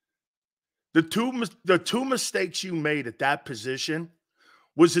 The two mistakes you made at that position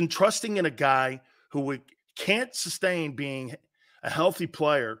was entrusting in a guy who can't sustain being a healthy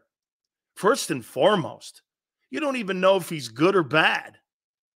player. First and foremost, you don't even know if he's good or bad.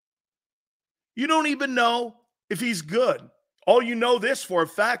 You don't even know if he's good. All you know this for a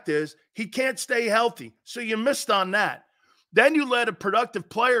fact is he can't stay healthy. So you missed on that. Then you let a productive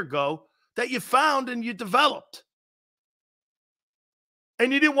player go that you found and you developed.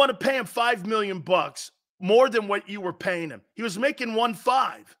 And you didn't want to pay him $5 million more than what you were paying him. He was making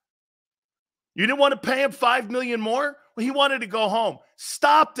 1.5. You didn't want to pay him $5 million more? Well, he wanted to go home.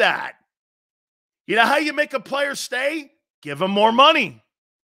 Stop that. You know how you make a player stay? Give him more money.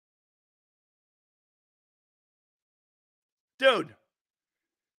 Dude,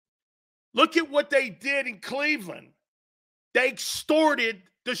 look at what they did in Cleveland. They extorted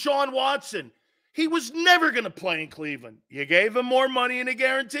Deshaun Watson. He was never going to play in Cleveland. You gave him more money and a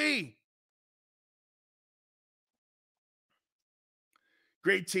guarantee.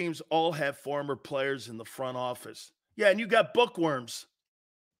 Great teams all have former players in the front office. Yeah, and you got bookworms.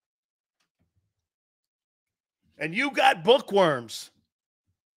 And you got bookworms.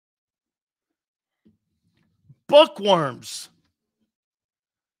 Bookworms.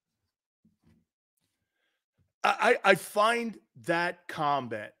 I find that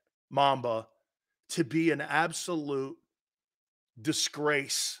comment, Mamba, to be an absolute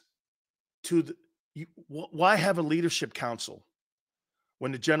disgrace to the. Why have a leadership council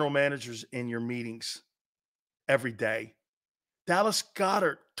when the general manager's in your meetings every day? Dallas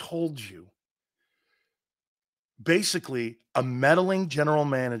Goedert told you. Basically, a meddling general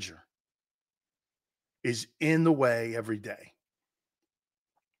manager is in the way every day.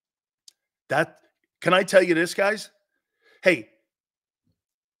 Can I tell you this, guys? Hey,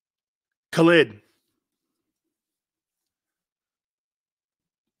 Khalid,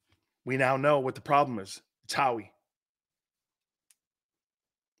 we now know what the problem is. It's Howie.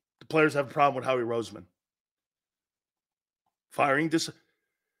 The players have a problem with Howie Roseman. Firing this.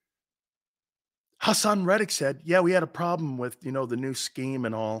 Hassan Reddick said, yeah, we had a problem with, the new scheme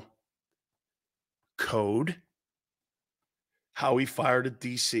and all. Code. Howie fired at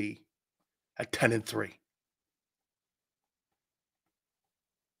DC at 10-3.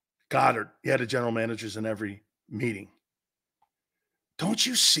 Goddard, he had a general managers in every meeting. Don't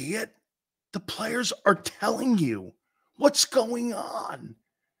you see it? The players are telling you what's going on.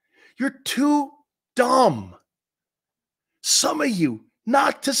 You're too dumb, some of you,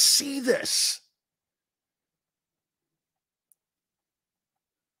 not to see this.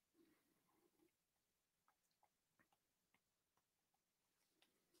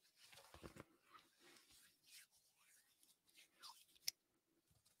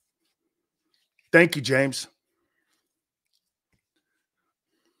 Thank you, James.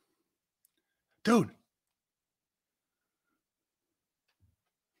 Dude.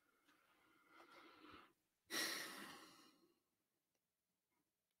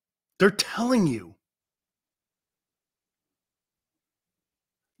 They're telling you.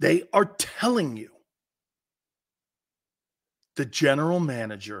 They are telling you the general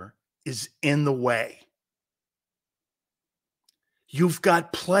manager is in the way. You've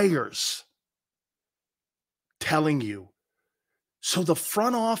got players telling you. So the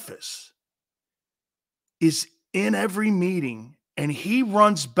front office is in every meeting, and he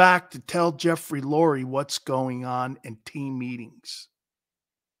runs back to tell Jeffrey Lurie what's going on in team meetings.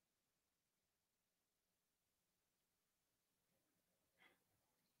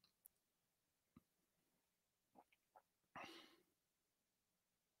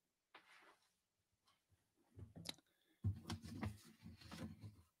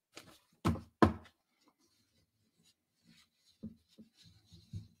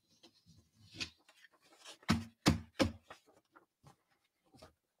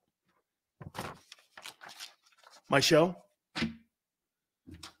 My show?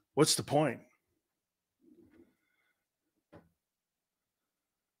 What's the point?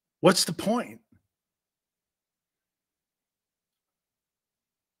 What's the point?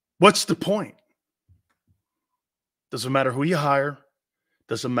 What's the point? Doesn't matter who you hire.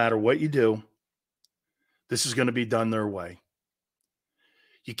 Doesn't matter what you do. This is going to be done their way.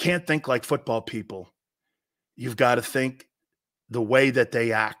 You can't think like football people. You've got to think the way that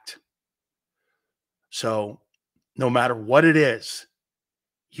they act. So no matter what it is,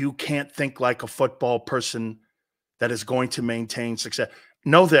 you can't think like a football person that is going to maintain success.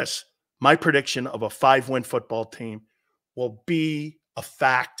 Know this, my prediction of a 5-win football team will be a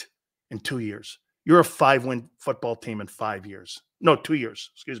fact in 2 years. You're a 5-win football team in 5 years. No, 2 years,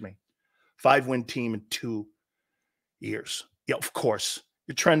 excuse me. 5-win team in 2 years. Yeah, of course.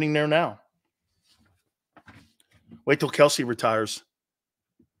 You're trending there now. Wait till Kelsey retires.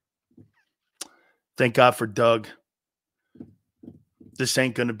 Thank God for Doug. This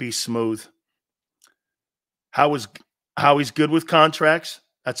ain't going to be smooth. Howie's good with contracts.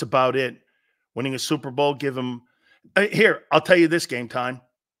 That's about it. Winning a Super Bowl, give him. Here, I'll tell you this, Game Time.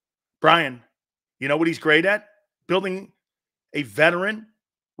 Brian, you know what he's great at? Building a veteran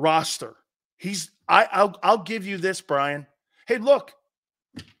roster. I'll give you this, Brian. Hey, look,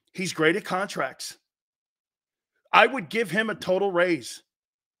 he's great at contracts. I would give him a total raise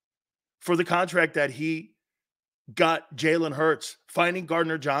for the contract that he got Jalen Hurts, finding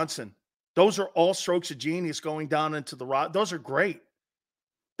Gardner Johnson. Those are all strokes of genius going down into the rock. Those are great.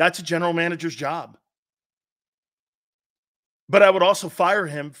 That's a general manager's job. But I would also fire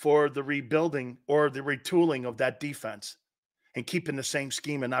him for the rebuilding or the retooling of that defense and keeping the same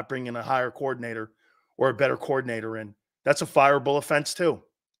scheme and not bringing a higher coordinator or a better coordinator in. That's a fireable offense too.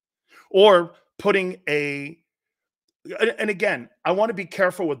 Or putting a And again, I want to be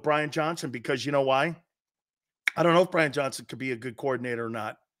careful with Brian Johnson because you know why? I don't know if Brian Johnson could be a good coordinator or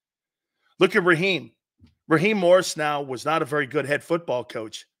not. Look at Raheem. Raheem Morris now was not a very good head football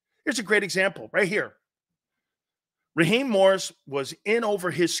coach. Here's a great example right here. Raheem Morris was in over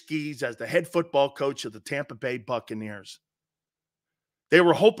his skis as the head football coach of the Tampa Bay Buccaneers. They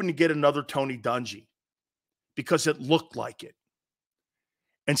were hoping to get another Tony Dungy because it looked like it,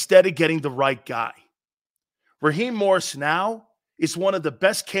 instead of getting the right guy. Raheem Morris now is one of the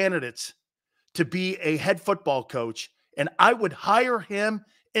best candidates to be a head football coach, and I would hire him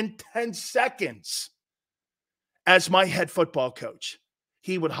in 10 seconds as my head football coach.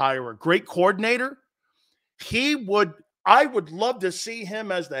 He would hire a great coordinator. I would love to see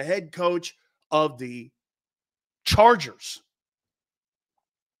him as the head coach of the Chargers.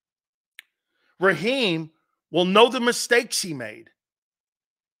 Raheem will know the mistakes he made.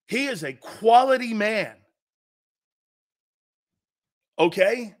 He is a quality man.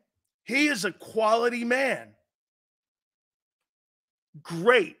 Okay? He is a quality man.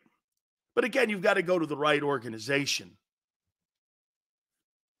 Great. But again, you've got to go to the right organization.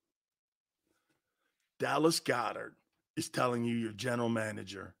 Dallas Goedert is telling you your general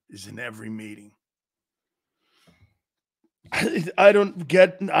manager is in every meeting. I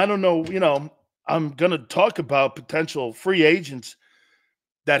don't know, I'm going to talk about potential free agents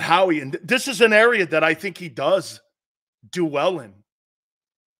that Howie, and this is an area that I think he does do well in.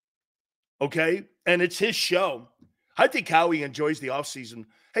 Okay? And it's his show. I think Howie enjoys the offseason.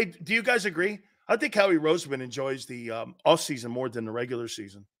 Hey, do you guys agree? I think Howie Roseman enjoys the offseason more than the regular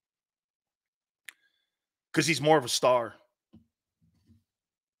season because he's more of a star.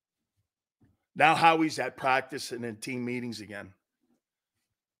 Now Howie's at practice and in team meetings again.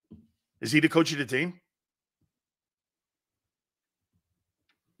 Is he the coach of the team?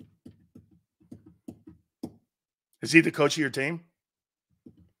 Is he the coach of your team?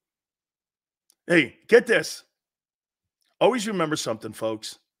 Hey, get this. Always remember something,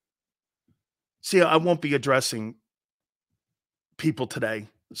 folks. See, I won't be addressing people today.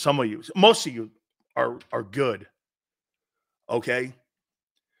 Some of you, most of you are good. Okay?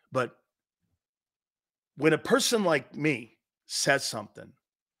 But when a person like me says something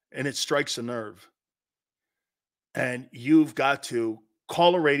and it strikes a nerve, and you've got to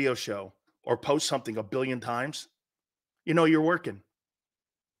call a radio show or post something a billion times, you know you're working.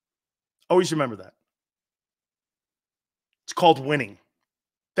 Always remember that. It's called winning.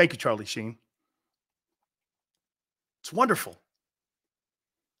 Thank you, Charlie Sheen. It's wonderful.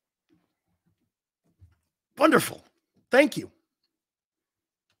 Wonderful. Thank you.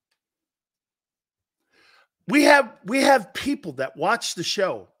 We have people that watch the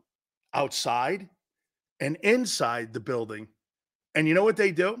show outside and inside the building. And you know what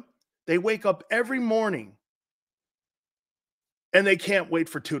they do? They wake up every morning and they can't wait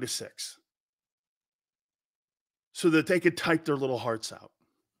for 2 to 6 so that they could type their little hearts out.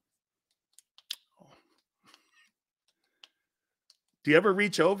 Do you ever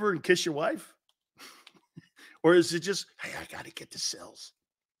reach over and kiss your wife? Or is it just, hey, I got to get the cells?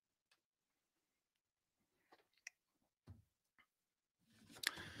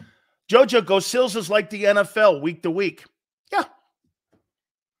 JoJo goes, Sills is like the NFL week to week. Yeah.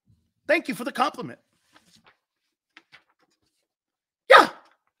 Thank you for the compliment. Yeah.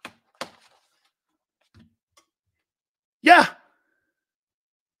 Yeah.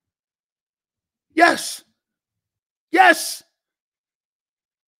 Yes. Yes.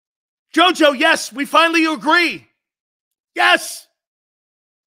 JoJo, yes, we finally agree. Yes.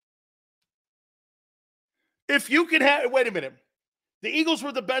 If you can have, wait a minute. The Eagles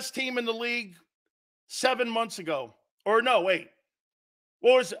were the best team in the league 7 months ago. Or no, wait.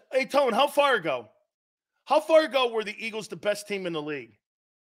 What was, hey, Tone, how far ago? How far ago were the Eagles the best team in the league?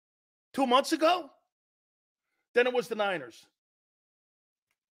 2 months ago? Then it was the Niners.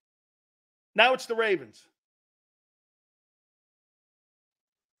 Now it's the Ravens.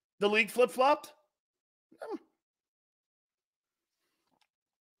 The league flip-flopped?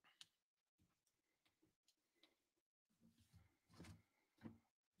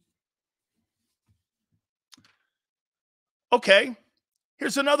 Okay.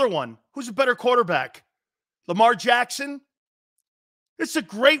 Here's another one. Who's a better quarterback? Lamar Jackson? It's a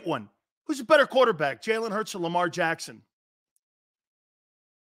great one. Who's a better quarterback? Jalen Hurts or Lamar Jackson?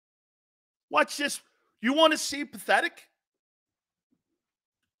 Watch this. You want to see pathetic?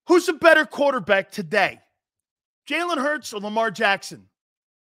 Who's a better quarterback today? Jalen Hurts or Lamar Jackson?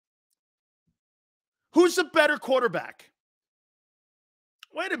 Who's a better quarterback?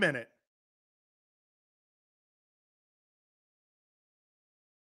 Wait a minute.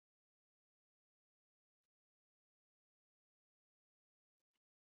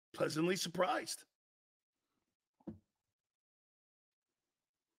 pleasantly surprised.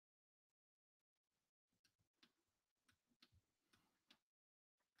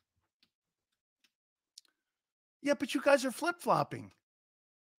 Yeah, but you guys are flip-flopping.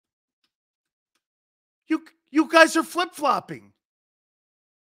 You guys are flip-flopping.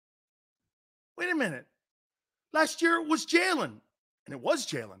 Wait a minute. Last year it was Jalen, and it was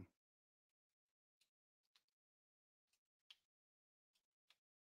Jalen.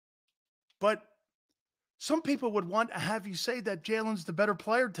 But some people would want to have you say that Jalen's the better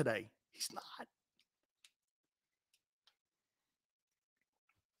player today. He's not.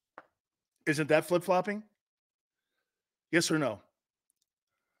 Isn't that flip-flopping? Yes or no?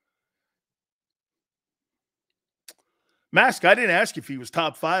 Mask, I didn't ask you if he was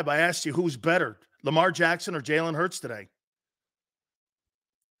top 5. I asked you who's better, Lamar Jackson or Jalen Hurts today.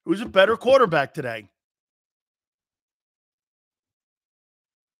 Who's a better quarterback today?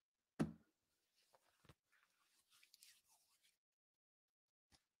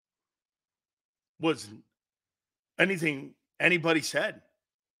 Wasn't anything anybody said.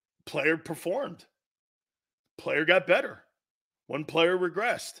 Player performed. Player got better. One player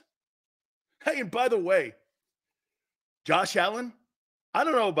regressed. Hey, and by the way, Josh Allen, I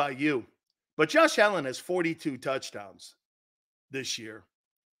don't know about you, but Josh Allen has 42 touchdowns this year.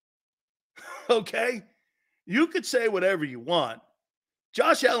 Okay? You could say whatever you want.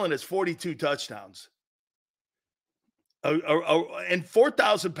 Josh Allen has 42 touchdowns and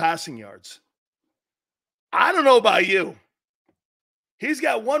 4,000 passing yards. I don't know about you. He's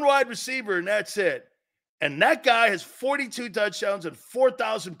got one wide receiver, and that's it. And that guy has 42 touchdowns and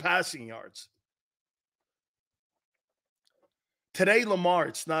 4,000 passing yards. Today, Lamar,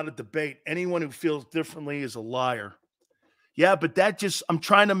 it's not a debate. Anyone who feels differently is a liar. Yeah, but that just, I'm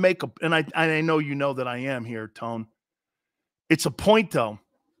trying to make a, and I know you know that I am here, Tone. It's a point, though.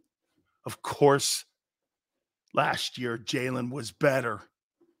 Of course, last year, Jalen was better.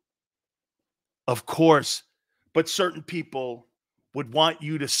 Of course. But certain people would want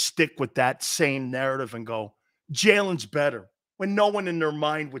you to stick with that same narrative and go, Jalen's better, when no one in their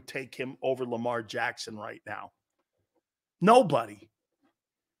mind would take him over Lamar Jackson right now. Nobody.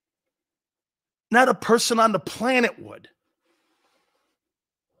 Not a person on the planet would.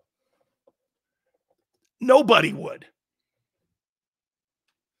 Nobody would.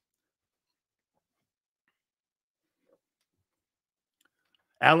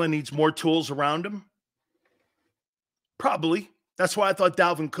 Allen needs more tools around him? Probably. That's why I thought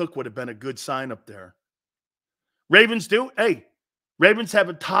Dalvin Cook would have been a good sign up there. Ravens do? Hey, Ravens have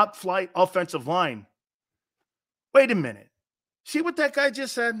a top flight offensive line. Wait a minute. See what that guy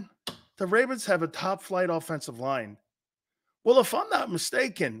just said? The Ravens have a top flight offensive line. Well, if I'm not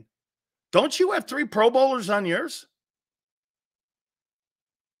mistaken, don't you have 3 Pro Bowlers on yours?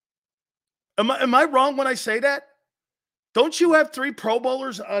 Am I wrong when I say that? Don't you have 3 Pro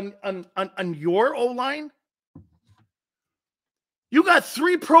Bowlers on your O-line? You got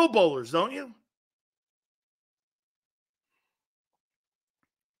 3 Pro Bowlers, don't you?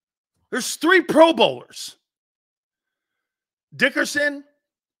 There's 3 Pro Bowlers. Dickerson,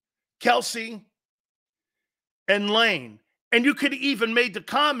 Kelsey, and Lane. And you could even made the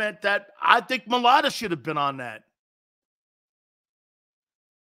comment that I think Mulata should have been on that.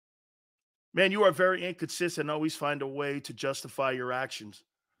 Man, you are very inconsistent and always find a way to justify your actions.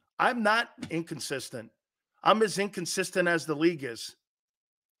 I'm not inconsistent. I'm as inconsistent as the league is.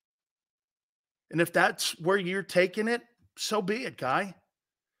 And if that's where you're taking it, so be it, guy.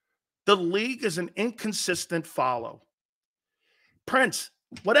 The league is an inconsistent follow. Prince,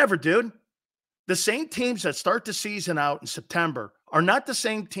 whatever, dude. The same teams that start the season out in September are not the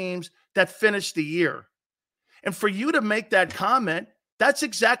same teams that finish the year. And for you to make that comment, that's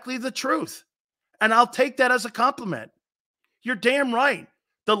exactly the truth. And I'll take that as a compliment. You're damn right.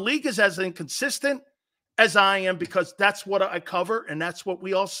 The league is as inconsistent as I am because that's what I cover and that's what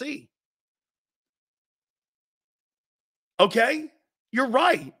we all see. Okay? You're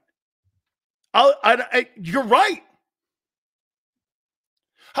right. You're right.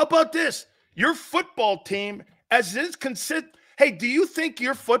 How about this? Your football team, as is consistent. Hey, do you think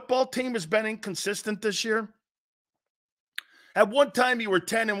your football team has been inconsistent this year? At one time, you were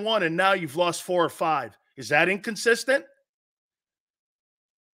 10-1, and now you've lost 4 or 5. Is that inconsistent?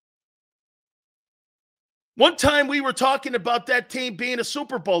 One time, we were talking about that team being a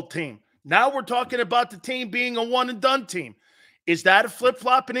Super Bowl team. Now we're talking about the team being a one-and-done team. Is that a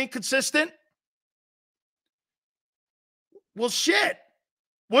flip-flop and inconsistent? Well, shit.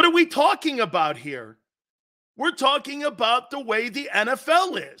 What are we talking about here? We're talking about the way the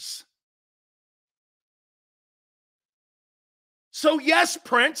NFL is. So yes,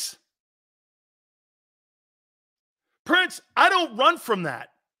 Prince. Prince, I don't run from that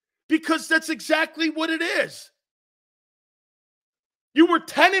because that's exactly what it is. You were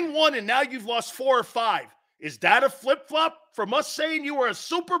 10-1 and now you've lost 4 or 5. Is that a flip-flop from us saying you were a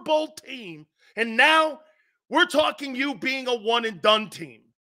Super Bowl team and now we're talking you being a one-and-done team?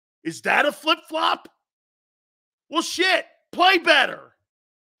 Is that a flip-flop? Well, shit, play better.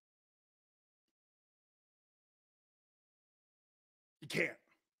 You can't.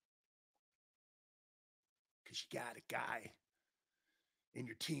 Because you got a guy in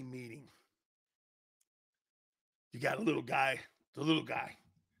your team meeting. You got a little guy. The little guy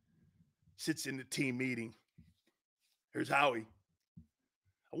sits in the team meeting. Here's Howie.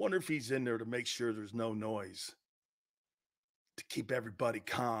 I wonder if he's in there to make sure there's no noise, to keep everybody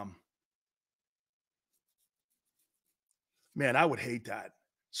calm. Man, I would hate that.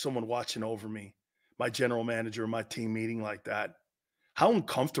 Someone watching over me, my general manager, my team meeting like that. How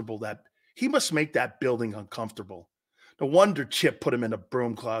uncomfortable that. He must make that building uncomfortable. No wonder Chip put him in a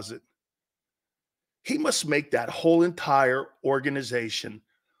broom closet. He must make that whole entire organization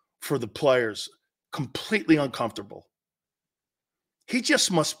for the players completely uncomfortable. He just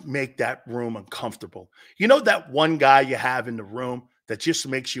must make that room uncomfortable. You know that one guy you have in the room that just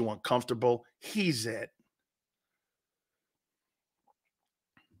makes you uncomfortable? He's it.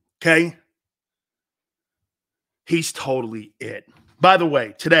 Okay? He's totally it. By the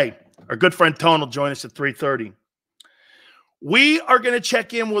way, today, our good friend Tone will join us at 3:30. We are going to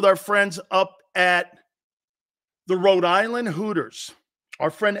check in with our friends up at the Rhode Island Hooters. Our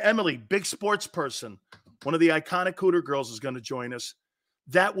friend Emily, big sports person, one of the iconic Hooter girls, is going to join us.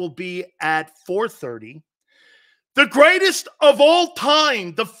 That will be at 4:30. The greatest of all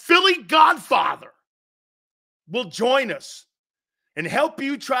time, the Philly Godfather, will join us and help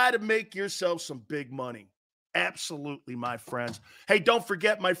you try to make yourself some big money. Absolutely, my friends. Hey, don't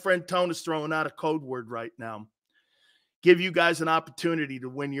forget, my friend Tone is throwing out a code word right now. Give you guys an opportunity to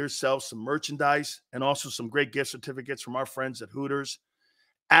win yourself some merchandise and also some great gift certificates from our friends at Hooters.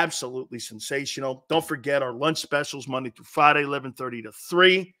 Absolutely sensational. Don't forget our lunch specials Monday through Friday, 11:30 to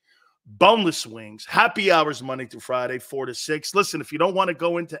 3. Boneless wings. Happy hours Monday through Friday, 4 to 6. Listen, if you don't want to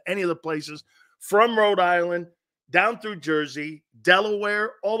go into any of the places from Rhode Island, down through Jersey,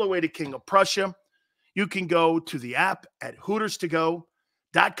 Delaware, all the way to King of Prussia, you can go to the app at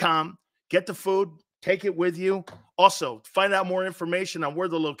HootersToGo.com. Get the food. Take it with you. Also, find out more information on where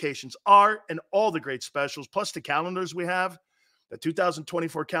the locations are and all the great specials, plus the calendars we have. The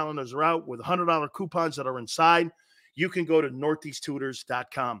 2024 calendars are out with $100 coupons that are inside. You can go to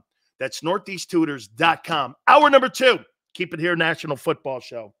NortheastHooters.com. That's NortheastHooters.com. Hour number 2. Keep it here, National Football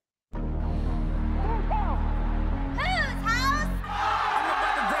Show.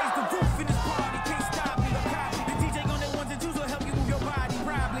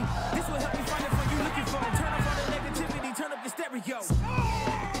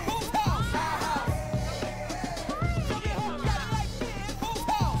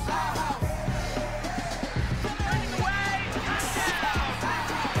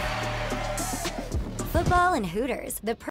 Football and Hooters, the